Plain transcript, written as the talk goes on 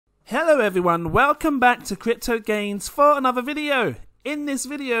Hello everyone, welcome back to Crypto Gains for another video. In this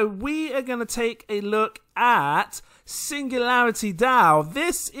video, we are going to take a look at SingularityDAO.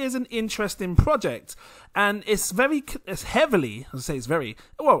 This is an interesting project, and it's very connected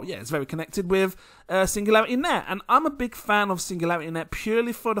with SingularityNet, and I'm a big fan of SingularityNet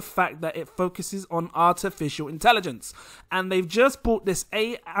purely for the fact that it focuses on artificial intelligence, and they've just bought this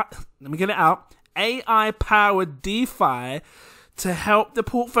AI-powered DeFi to help the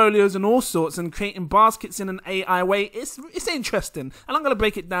portfolios and all sorts, and creating baskets in an AI way. It's interesting, and I'm going to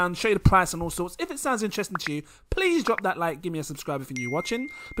break it down, show you the price and all sorts. If it sounds interesting to you, please drop that like, give me a subscribe if you're new watching,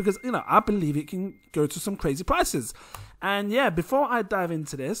 because, you know, I believe it can go to some crazy prices. And yeah, before I dive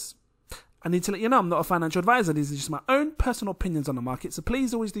into this, I need to let you know I'm not a financial advisor. These are just my own personal opinions on the market, so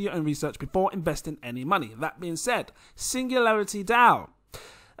please always do your own research before investing any money. That being said, SingularityDAO.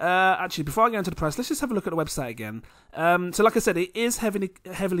 Actually, before I go into the price, let's just have a look at the website again. So like I said, it is heavily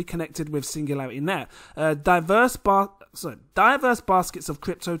connected with SingularityNet. Diverse baskets of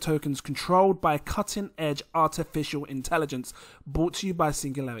crypto tokens controlled by cutting-edge artificial intelligence, brought to you by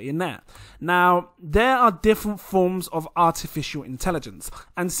SingularityNet. Now, there are different forms of artificial intelligence,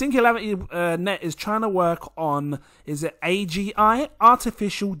 and SingularityNet is trying to work on, is it AGI?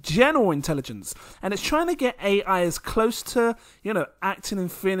 Artificial General Intelligence. And it's trying to get AI as close to, you know, acting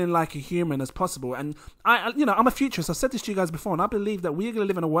and feeling like a human as possible. And I'm a futurist. I've said this to you guys before, and I believe that we're going to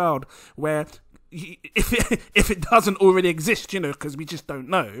live in a world where, if it doesn't already exist, you know, because we just don't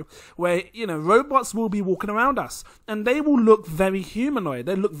know, where, you know, robots will be walking around us, and they will look very humanoid.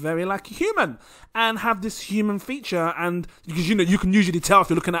 They look very like a human, and have this human feature. And because, you know, you can usually tell if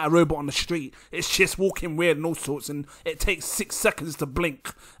you're looking at a robot on the street, it's just walking weird and all sorts, and it takes 6 seconds to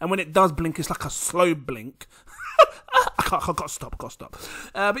blink, and when it does blink, it's like a slow blink. I gotta stop.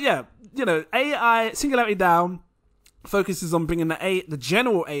 But yeah, you know, SingularityDAO focuses on bringing the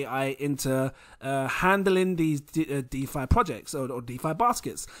general AI into handling these DeFi projects or DeFi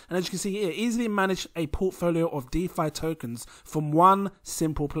baskets. And as you can see here, easily manage a portfolio of DeFi tokens from one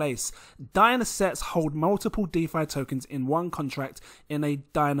simple place. Dynasets hold multiple DeFi tokens in one contract in a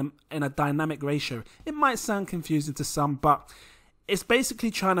dynamic ratio. It might sound confusing to some, but it's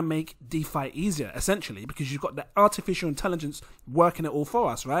basically trying to make DeFi easier, essentially, because you've got the artificial intelligence working it all for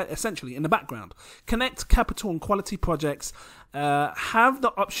us, right? Essentially, in the background. Connect capital and quality projects. Have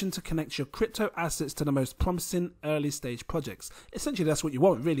the option to connect your crypto assets to the most promising early stage projects. Essentially, that's what you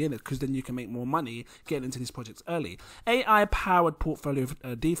want, really, isn't it? Because then you can make more money getting into these projects early. AI-powered portfolio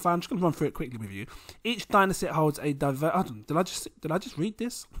of DeFi. I'm just going to run through it quickly with you. Each Dynaset holds a diverse... Did I just read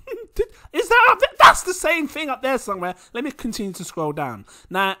this? Is that up there? That's the same thing up there somewhere. Let me continue to scroll down.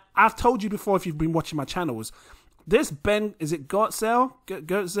 Now, I've told you before, if you've been watching my channels, this Ben, is it Goetzel?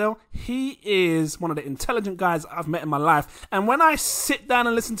 He is one of the intelligent guys I've met in my life. And when I sit down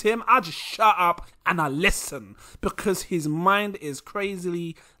and listen to him, I just shut up and I listen, because his mind is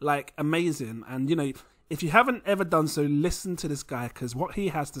crazily, like, amazing. And, you know, if you haven't ever done so, listen to this guy, because what he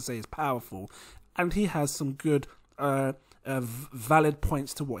has to say is powerful. And he has some good valid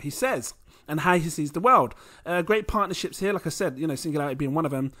points to what he says and how he sees the world. Great partnerships here, like I said, you know, Singularity being one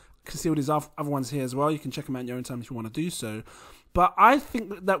of them. You can see all these other ones here as well. You can check them out in your own time if you want to do so. But I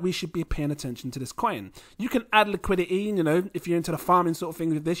think that we should be paying attention to this coin. You can add liquidity, you know, if you're into the farming sort of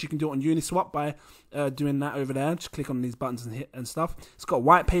thing with this, you can do it on Uniswap by doing that over there. Just click on these buttons and hit and stuff. It's got a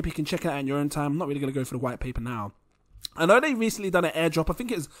white paper. You can check it out in your own time. I'm not really going to go for the white paper now. I know they recently done an airdrop. I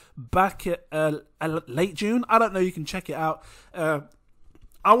think it was back at late June. I don't know. You can check it out.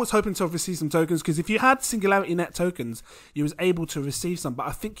 I was hoping to receive some tokens, because if you had SingularityNet tokens, you was able to receive some. But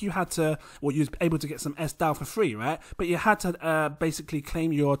I think you had to, well, you was able to get some SDAO for free, right? But you had to basically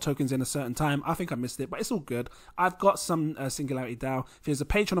claim your tokens in a certain time. I think I missed it, but it's all good. I've got some SingularityDAO. If there's a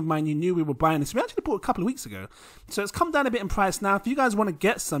patron of mine, you knew we were buying this. We actually bought it a couple of weeks ago. So it's come down a bit in price now. If you guys want to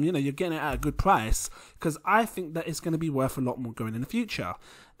get some, you know, you're getting it at a good price, because I think that it's going to be worth a lot more going in the future.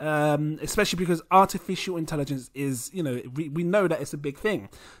 Especially because artificial intelligence is, you know, we know that it's a big thing.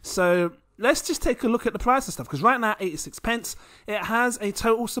 So let's just take a look at the price of stuff, because right now 86 pence, it has a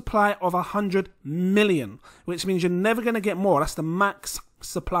total supply of 100 million, which means you're never going to get more. That's the max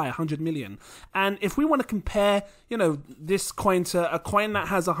supply, 100 million. And if we want to compare, you know, this coin to a coin that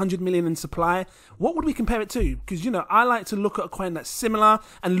has 100 million in supply, what would we compare it to? Because, you know, I like to look at a coin that's similar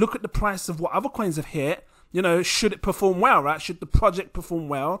and look at the price of what other coins have hit. You know, should it perform well, right? Should the project perform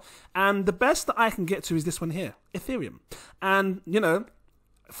well? And the best that I can get to is this one here, Ethereum. And, you know,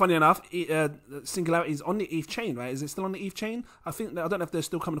 funny enough, Singularity is on the ETH chain, right? Is it still on the ETH chain? I think I don't know if they're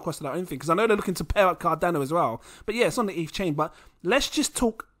still coming across to their own thing, because I know they're looking to pair up Cardano as well. But yeah, it's on the ETH chain. But let's just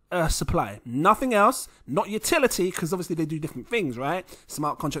talk supply, nothing else, not utility, because obviously they do different things, right?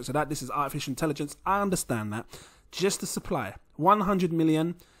 Smart contracts are that, this is artificial intelligence, I understand that. Just the supply, 100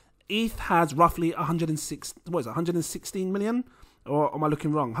 million. ETH has roughly 116 million, or am I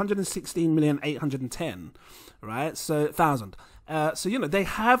looking wrong? 116,810,000, right? So 1,000. So, you know, they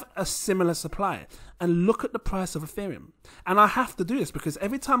have a similar supply. And look at the price of Ethereum. And I have to do this because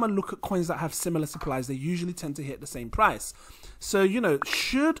every time I look at coins that have similar supplies, they usually tend to hit the same price. So, you know,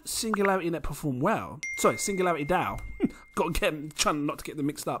 should SingularityNet perform well, sorry, SingularityDAO, trying not to get them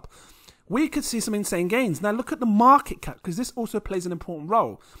mixed up, we could see some insane gains. Now, look at the market cap, because this also plays an important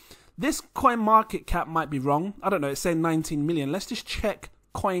role. This coin market cap might be wrong. I don't know, it's saying 19 million. Let's just check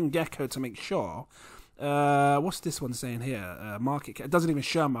CoinGecko to make sure. What's this one saying here? Market cap. It doesn't even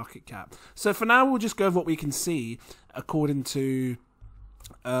show market cap. So for now, we'll just go with what we can see according to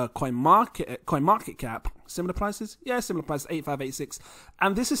coin market cap. Similar prices? Yeah, similar prices, 8586.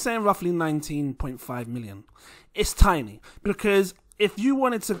 And this is saying roughly 19.5 million. It's tiny, because if you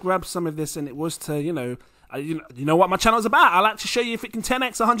wanted to grab some of this and it was to, you know what my channel is about. I like to show you if it can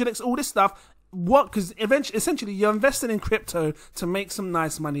 10x, 100x, all this stuff. What? Because essentially you're investing in crypto to make some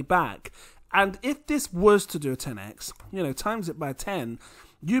nice money back. And if this was to do a 10x, you know, times it by 10,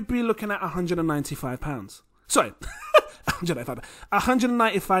 you'd be looking at £195. Sorry,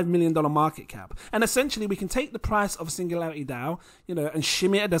 $195 million market cap. And essentially, we can take the price of SingularityDAO, you know, and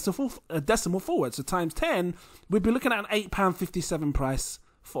shimmy it a decimal forward. So times 10, we'd be looking at an £8.57 price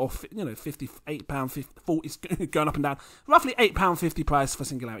for, you know, £58.40, going up and down. Roughly £8.50 price for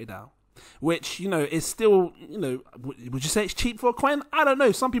SingularityDAO. Which, you know, is still, you know, would you say it's cheap for a coin? I don't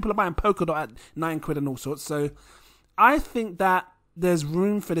know. Some people are buying Polkadot at £9 and all sorts. So I think that there's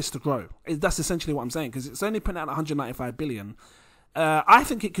room for this to grow. That's essentially what I'm saying, because it's only putting out 195 billion. I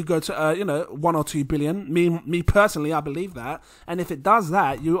think it could go to, you know, 1 or 2 billion. Me personally, I believe that. And if it does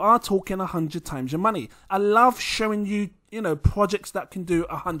that, you are talking 100 times your money. I love showing you, you know, projects that can do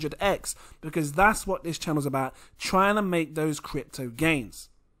 100x, because that's what this channel's about, trying to make those crypto gains.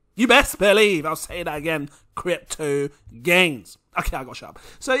 You best believe, I'll say that again, crypto gains. Okay, I got shut up.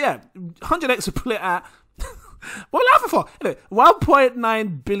 So yeah, 100x would put it at, what are we laughing for? Anyway,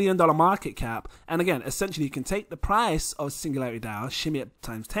 $1.9 billion market cap. And again, essentially you can take the price of SingularityDAO, shimmy it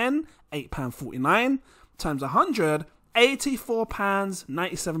times 10, £8.49, times 100,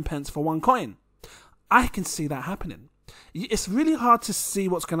 £84.97 for one coin. I can see that happening. It's really hard to see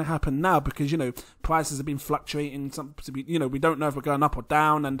what's going to happen now because, you know, prices have been fluctuating. You know, we don't know if we're going up or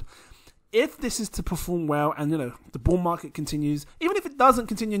down. And if this is to perform well and, you know, the bull market continues, even if it doesn't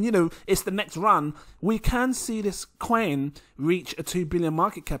continue and, you know, it's the next run, we can see this coin reach a 2 billion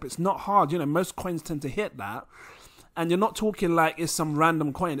market cap. It's not hard. You know, most coins tend to hit that. And you're not talking like it's some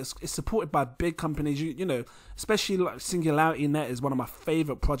random coin. It's supported by big companies. You know, especially like SingularityNet is one of my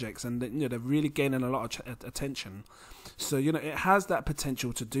favorite projects, and you know they're really gaining a lot of attention. So you know it has that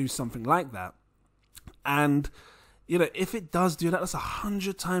potential to do something like that. And you know if it does do that, that's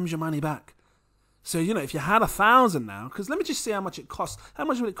 100 times your money back. So you know if you had 1,000 now, because let me just see how much it costs. How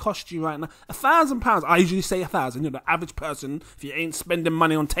much would it cost you right now? £1,000. I usually say 1,000. You know, the average person, if you ain't spending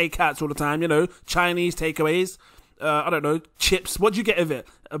money on takeouts all the time, you know, Chinese takeaways. I don't know, chips. What do you get of it?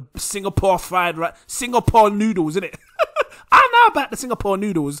 Singapore fried rice, Singapore noodles, isn't it? I know about the Singapore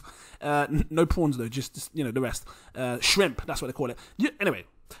noodles. No prawns though, just you know the rest. Shrimp, that's what they call it. Anyway,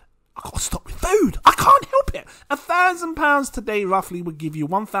 I gotta stop with food. I can't help it. £1,000 today roughly would give you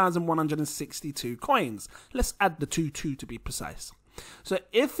 1,162 coins. Let's add the 2 to be precise. So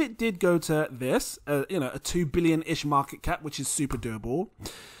if it did go to this, you know, a 2 billion-ish market cap, which is super doable.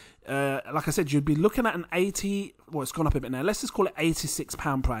 Like I said, you'd be looking at an 80, well, it's gone up a bit now. Let's just call it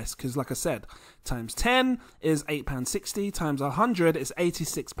 £86 price, because like I said, times 10 is £8.60, times 100 is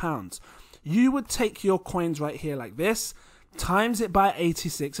 £86. You would take your coins right here like this, times it by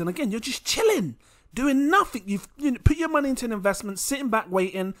 86, and again, you're just chilling, doing nothing. You've put your money into an investment, sitting back,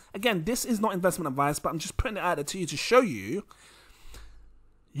 waiting. Again, this is not investment advice, but I'm just putting it out there to you to show you.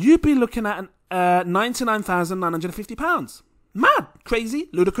 You'd be looking at £99,950. Mad, crazy,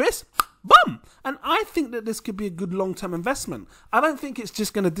 ludicrous, bum. And I think that this could be a good long-term investment. I don't think it's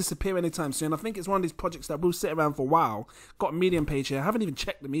just going to disappear anytime soon. I think it's one of these projects that will sit around for a while. Got a Medium page here. I haven't even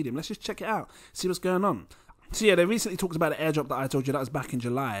checked the Medium. Let's just check it out, see what's going on. So yeah, they recently talked about the airdrop that I told you that was back in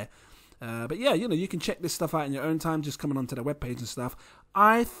July. But yeah, you know, you can check this stuff out in your own time, just coming onto their webpage and stuff.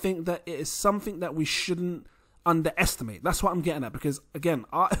 I think that it is something that we shouldn't underestimate. That's what I'm getting at, because again,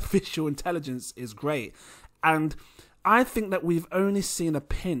 artificial intelligence is great. And I think that we've only seen a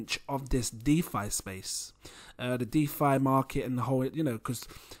pinch of this DeFi space, the DeFi market and the whole, you know,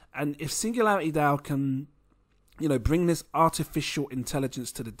 and if SingularityDAO can you know, bring this artificial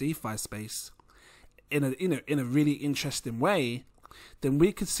intelligence to the DeFi space in a, you know, in a really interesting way, then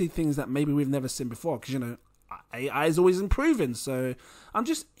we could see things that maybe we've never seen before. Because, you know, AI is always improving. So I'm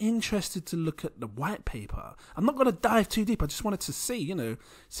just interested to look at the white paper. I'm not going to dive too deep. I just wanted to see, you know,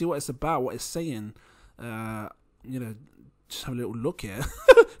 see what it's about, what it's saying. You know, just have a little look here.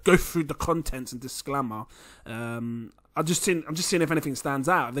 Go through the contents and disclaimer. I'm just seeing if anything stands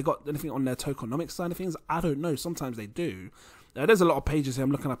out. Have they got anything on their tokenomics side of things? I don't know. Sometimes they do. There's a lot of pages here.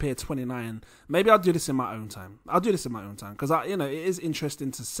 I'm looking up here, 29. Maybe I'll do this in my own time. Because you know, it is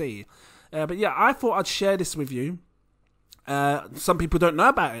interesting to see. But yeah, I thought I'd share this with you. Some people don't know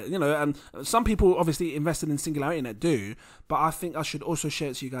about it, you know, and some people obviously invested in Singularity that do, but I think I should also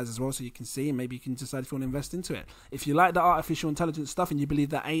share it to you guys as well, so you can see, and maybe you can decide if you want to invest into it. If you like the artificial intelligence stuff and you believe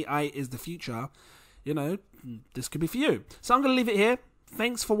that AI is the future, you know, this could be for you. So I'm going to leave it here.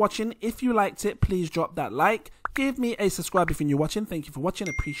 Thanks for watching. If you liked it, please drop that like. Give me a subscribe if you're new watching. Thank you for watching.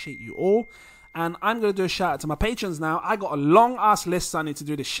 Appreciate you all. And I'm going to do a shout out to my patrons now. I got a long ass list, so I need to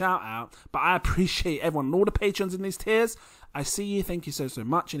do this shout out. But I appreciate everyone, all the patrons in these tiers. I see you. Thank you so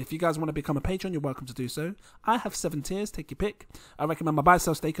much. And if you guys want to become a patron, you're welcome to do so. I have 7 tiers. Take your pick. I recommend my buy,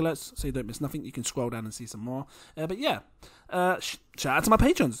 sell, stake alerts, so you don't miss nothing. You can scroll down and see some more. But yeah, shout out to my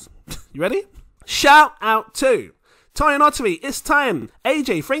patrons. You ready? Shout out to Torian Ottery, It's Time,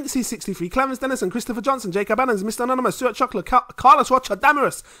 AJ, Frank C63, Clarence Dennison, Christopher Johnson, Jacob Adams, Mr. Anonymous, Stuart Chocolate, Carlos Rocha,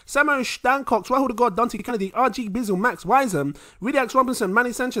 Damaris, Samuel Stancox, Rahul the God, Dante Kennedy, RG Bizzle, Max Wiseham, Ridiax Robinson,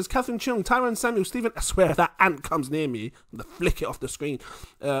 Manny Sanchez, Catherine Chung, Tyrone Samuel, Stephen. I swear if that ant comes near me, I'm going to flick it off the screen.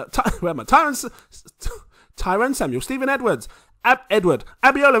 Where am I? Tyrone Samuel, Stephen Edwards, Edward,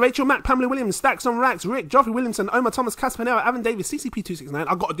 Abiola, Rachel Mack, Pamela Williams, Stacks on Racks, Rick, Geoffrey Williamson, Omar Thomas, Caspanera, Evan Davis, CCP269.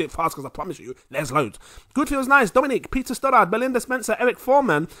 I've got to do it fast because I promise you, there's loads. Good Feels Nice, Dominic, Peter Stoddard, Belinda Spencer, Eric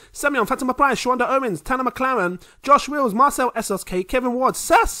Foreman, Semyon, Fatima Price, Shonda Owens, Tanner McLaren, Josh Wills, Marcel SSK, Kevin Ward,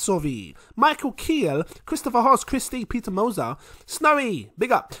 Sassovi, Michael Keel, Christopher Hoss, Christy, Peter Moser, Snowy,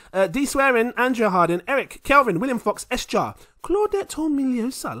 big up, D Swearing, Andrea Harden, Eric, Kelvin, William Fox, Escher, Claudette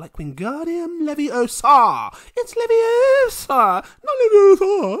Tormiliosa, like Wingardium Leviosa. It's Leviosa, not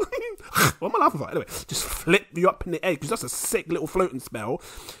Leviosa. What am I laughing for? Anyway, just flip you up in the air because that's a sick little floating spell.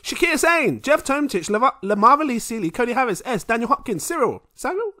 Shakir Sane, Jeff Tomtich, Lamara Lee Seeley, Cody Harris, S, Daniel Hopkins, Cyril.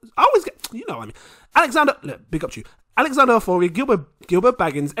 I always get, you know what I mean. Alexander, look, big up to you. Alexander Ofori, Gilbert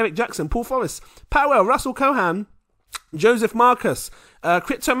Baggins, Eric Jackson, Paul Forrest, Powell, Russell Cohan, Joseph Marcus,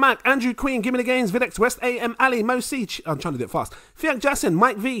 Crypto Mac, Andrew Queen, Gimme the Games, Videx, West AM, Ali, Mo Seach, I'm trying to do it fast, Fiat Jackson,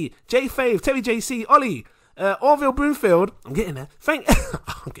 Mike V, J Fave, Terry JC, Ollie, Orville Broomfield, I'm getting there, I'm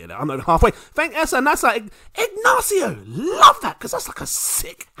getting there, I'm not halfway, Thank Essa, Nasa, Ignacio, love that, because that's like a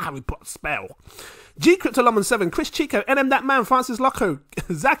sick Harry Potter spell. G Cryptolomon 7, Chris Chico, NM That Man, Francis Locko,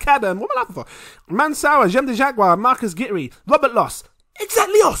 Zach Adam, what am I laughing for? Mansour, Jem de Jaguar, Marcus Gittery, Robert Loss,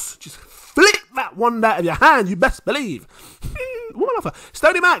 Exactlios, just flick that one out of your hand, you best believe. What am I laughing for?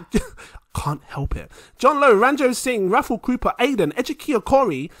 Stony Mac, can't help it. John Lowe, Ranjo Singh, Raffle Cooper, Aiden, Ezekiel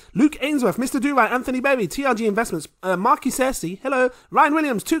Corey, Luke Ainsworth, Mr. Durant, Anthony Berry, TRG Investments, Marky Cersei, hello, Ryan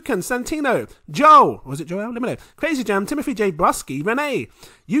Williams, Toucan, Santino, Joe, was it Joel? Let me know. Crazy Jam, Timothy J. Brusky, Renee,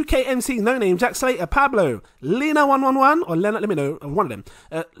 UKMC, No Name, Jack Slater, Pablo, Lena111, or Lena, let me know, one of them,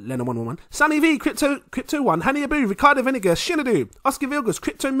 Lena111, Sunny V, Crypto 1, Hanny Abu, Ricardo Vinegar, Shinadu, Oscar Vilgus,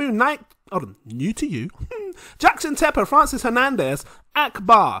 Crypto Moon, Night, hold on, new to you, Jackson Tepper, Francis Hernandez,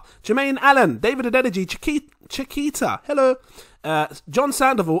 Akbar, Jermaine Allen, David Adedeji, Chiquita, hello, John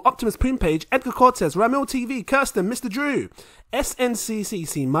Sandoval, Optimus Page, Edgar Cortez, Ramil TV, Kirsten, Mr. Drew,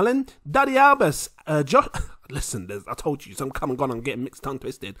 SNCCC Mullen, Daddy Albus, Josh, listen, I told you, some come and gone, I'm getting mixed tongue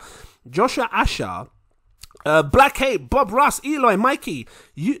twisted, Joshua Asher, Black Ape, Bob Russ, Eloy, Mikey,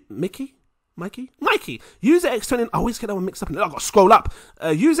 Mikey, User X20, I always get that one mixed up, and I've got to scroll up,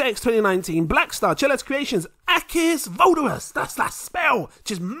 User X2019, Blackstar, Chillets Creations, Akis Voderus, that's that spell,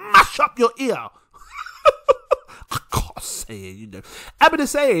 just mash up your ear. I can't say it, you know. Abida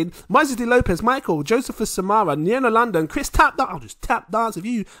Said, Moises De Lopez, Michael, Josephus Samara, Niena London, Chris Tap Dance, I'll just tap dance with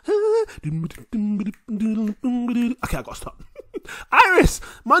you. Okay, I gotta stop. Iris,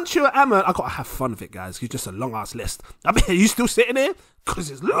 Manchua Amma, I gotta have fun with it, guys. It's just a long ass list. I mean, are you still sitting here?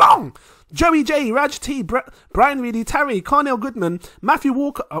 Because it's long. Joey J, Raj T, Brian Reedy, Terry, Carnell Goodman, Matthew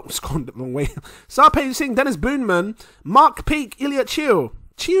Walker, oh, it's gone the wrong way. Sarpage Singh, Dennis Boonman, Mark Peake, Ilya Chiu.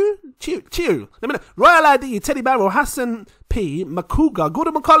 Let me know. Royal ID, Teddy Barrow, Hassan P, Makuga,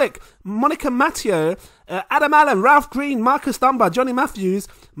 Gordon McCulloch, Monica Matteo, Adam Allen, Ralph Green, Marcus Dunbar, Johnny Matthews,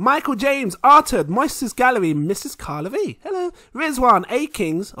 Michael James, Artud, Moises Gallery, Mrs. Carla V, hello, Rizwan, A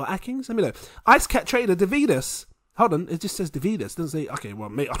Kings, or A Kings, let me know. Ice Cat Trader, Davidus, Hold on, it just says Davidas. It doesn't say, okay, well,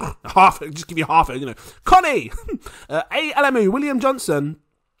 mate, half it, just give you half it, you know. Connie, A. Alamu, William Johnson,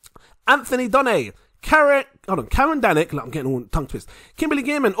 Anthony Donne, Karen Danick, I'm getting all tongue twist. Kimberly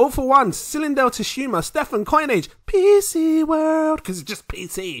Gearman, All for One, Cylindel Tashuma, Stefan Coinage, PC World, because it's just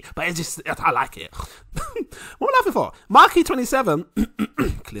PC, but it's just, I like it. What am I laughing for?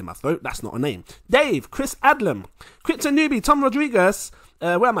 Marky27, clear my throat, that's not a name. Dave, Chris Adlam, Crypto Newbie, Tom Rodriguez,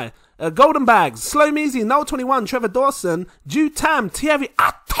 where am I? Golden Bags, Slow Measy, Noel21, Trevor Dawson, Jew Tam, Thierry.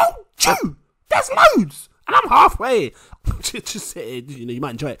 I told you! There's loads! And I'm halfway. Just you know, you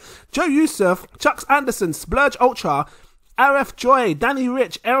might enjoy it. Joe Yusuf, Chucks Anderson, Splurge Ultra, RF Joy, Danny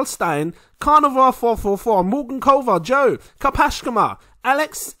Rich, Erlstein, Carnivore 444, Morgan Kovar, Joe, Kapashkama,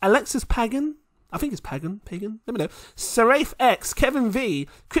 Alexis Pagan. I think it's Pagan. Let me know. Saraif X, Kevin V,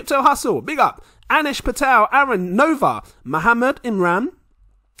 Crypto Hustle, big up. Anish Patel, Aaron Nova, Mohammed Imran,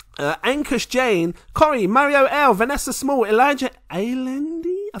 Ankush Jane, Corey, Mario L, Vanessa Small, Elijah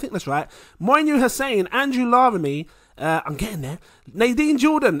Ailendi, I think that's right. Moinu Hussein, Andrew Laramie, I'm getting there. Nadine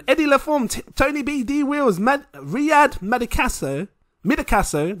Jordan, Eddie Laforme, Tony B, D Wheels, Riyadh Midacasso,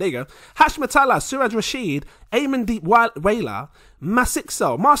 there you go. Hash Matala, Suraj Rashid, Eamon Deep Whaler,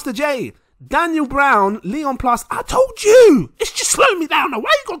 Masixo, Master J, Daniel Brown, Leon Plus. I told you! It's just slowing me down. Why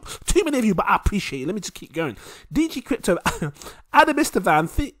you got too many of you? But I appreciate it. Let me just keep going. DG Crypto, Adam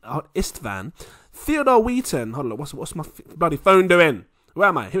Istvan, Theodore Wheaton. Hold on, what's my bloody phone doing? Where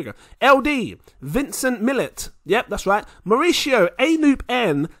am I? Here we go. LD, Vincent Millett. Yep, that's right. Mauricio, Anoop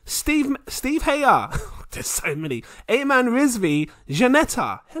N, Steve Hayar. There's so many. Ayman Rizvi,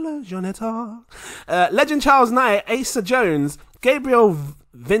 Janetta. Hello, Janetta. Legend Charles Knight, Asa Jones, Gabriel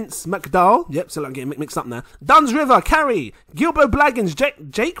Vince McDowell. Yep, so I'm getting mixed up now. Duns River, Carrie, Gilbo Blaggins,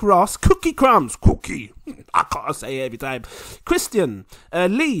 Jake Ross, Cookie Crumbs, Cookie. I can't say it every time. Christian,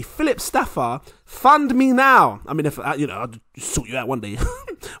 Lee, Philip Stafford, Fund Me Now. I mean, if you know, I'll sort you out one day.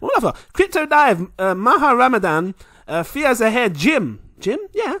 Whatever. Crypto Dive, Maha Ramadan, Fiaz Ahead, Jim,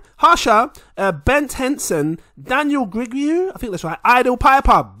 yeah. Harsha, Bent Henson, Daniel Grigriu, I think that's right. Idle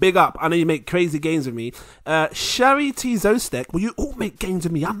Piper, big up. I know you make crazy games with me. Shari T Zostek, well, you all make games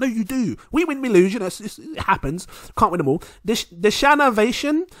with me. I know you do. We win, we lose. You know, it happens. Can't win them all.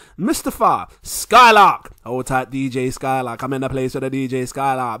 Deshanavation, Mustafa, Skylark. Old type DJ Skylark. I'm in the place with the DJ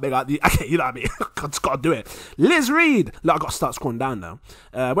Skylark. Big up. Okay, you know what I mean. I just gotta do it. Liz Reed. Look, I gotta start scrolling down now.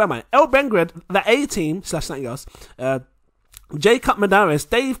 Where am I? El Bengred, the A Team / something else. Jacob Madaris,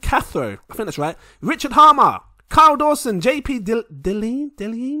 Dave Cathro, I think that's right. Richard Harmer, Carl Dawson, JP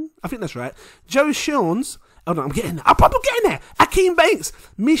Deline, I think that's right. Joe Shawns, oh no, I'm getting there. I'm getting there. Akeem Banks,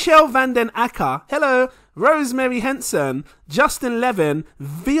 Michelle Van Den Acker, hello. Rosemary Henson, Justin Levin,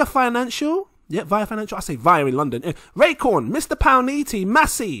 Via Financial, yeah, Via Financial, I say Via in London. Raycorn, Mr. Pauniti,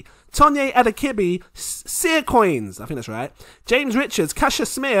 Massey, Tonye Adakibi, Sear Coins, I think that's right. James Richards, Kasha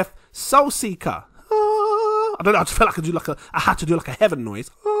Smith, Soul Seeker. I don't know, I just felt like I had to do like a heaven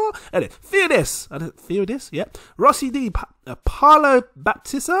noise. Oh, anyway, Theodis, yep. Rossi D, Paolo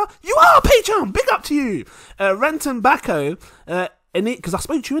Baptista, you are a patron, big up to you. Renton Bacco, because I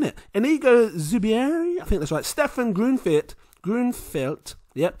spoke to you in it. Enigo Zubieri, I think that's right. Stefan Grunfeld,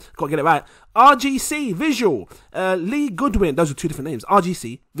 yep, gotta get it right. RGC, Visual, Lee Goodwin, those are two different names.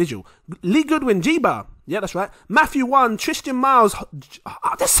 RGC, Visual. Lee Goodwin, Jiba, yeah, that's right. Matthew 1, Tristan Miles,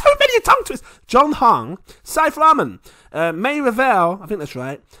 there's so many tongue twists. John Hung, Saif Rahman, May Ravel, I think that's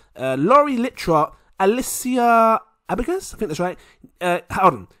right. Laurie Littrot, Alicia Abagus, I think that's right.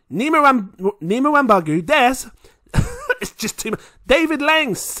 Hold on. Nima Wambagu, Des, it's just too much. David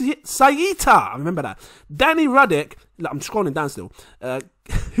Lang, Saita, I remember that. Danny Ruddick, I'm scrolling down still.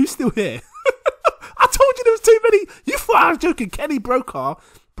 Who's still here? I told you there was too many. You thought I was joking. Kenny Brokaw,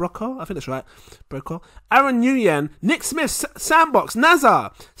 I think that's right. Brokaw. Aaron Nguyen, Nick Smith, Sandbox,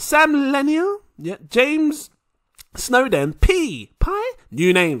 Nazar, Sam Lenier, yeah, James Snowden, Pie,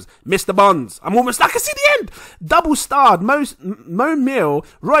 new names, Mr. Bonds. I can see the end. Double starred, Mo Mill,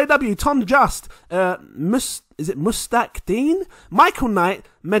 Roy W, Tom Just, is it Mustak Dean, Michael Knight,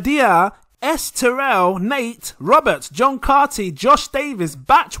 Medea, S. Terrell, Nate, Roberts, John Carty, Josh Davis,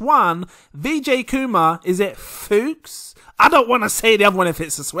 Batch 1, VJ Kumar, is it Fuchs? I don't want to say the other one if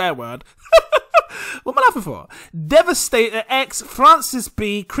it's a swear word. What am I laughing for? Devastator X, Francis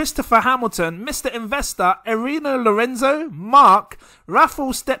B, Christopher Hamilton, Mr. Investor, Irina Lorenzo, Mark,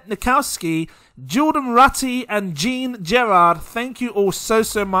 Rafael Stepnikowski, Jordan Rutty, and Jean Gerard. Thank you all so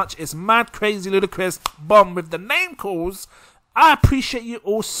much. It's mad, crazy, ludicrous, bomb with the name calls. I appreciate you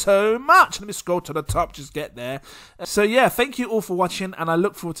all so much. Let me scroll to the top, just get there. So yeah, thank you all for watching, and I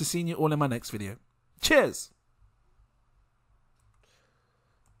look forward to seeing you all in my next video. Cheers.